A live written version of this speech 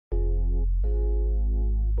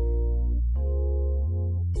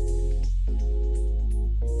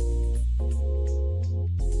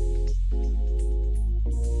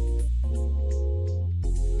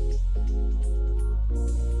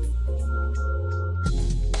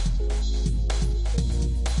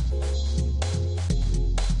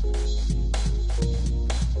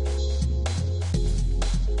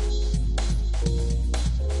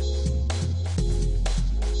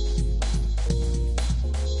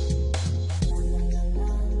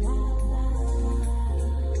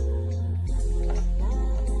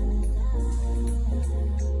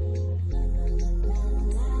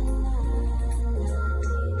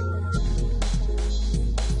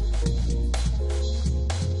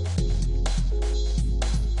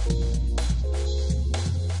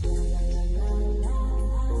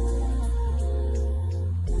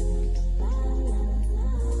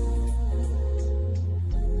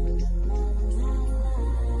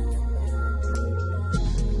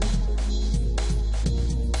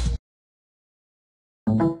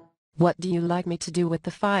What do you like me to do with the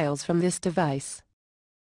files from this device?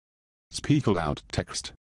 Speak aloud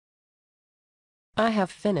text. I have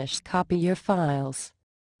finished copy your files.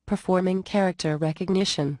 Performing character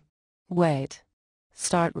recognition. Wait.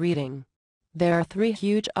 Start reading. There are 3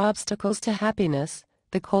 huge obstacles to happiness: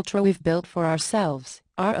 the culture we've built for ourselves,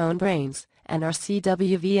 our own brains, and our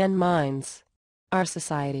CWVN minds. Our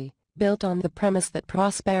society, built on the premise that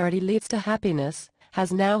prosperity leads to happiness,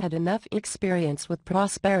 has now had enough experience with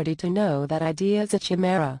prosperity to know that idea is a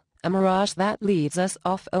chimera, a mirage that leads us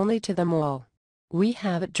off only to the mall. We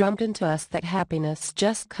have it drummed into us that happiness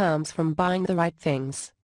just comes from buying the right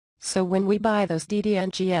things. So when we buy those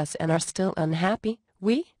DDNGs and are still unhappy,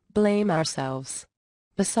 we blame ourselves.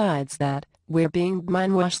 Besides that, we're being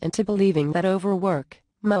mindwashed into believing that overwork,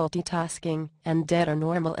 multitasking, and debt are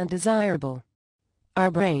normal and desirable.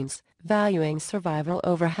 Our brains, valuing survival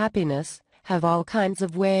over happiness, have all kinds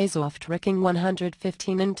of ways of tricking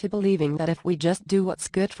 115 into believing that if we just do what's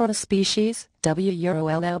good for the species,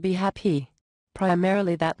 we'll be happy.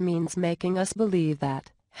 Primarily that means making us believe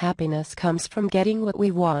that happiness comes from getting what we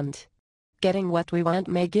want. Getting what we want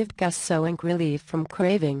may give us some relief from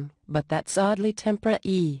craving, but that's oddly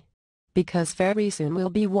temporary. Because very soon we'll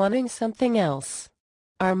be wanting something else.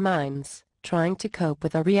 Our minds, trying to cope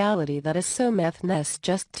with a reality that is so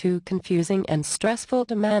just too confusing and stressful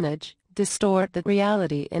to manage, distort the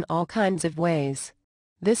reality in all kinds of ways.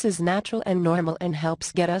 This is natural and normal and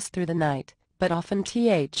helps get us through the night, but often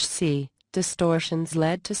THC distortions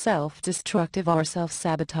led to self-destructive or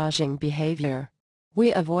self-sabotaging behavior.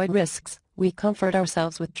 We avoid risks, we comfort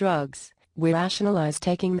ourselves with drugs, we rationalize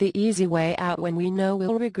taking the easy way out when we know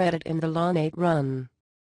we'll regret it in the long run.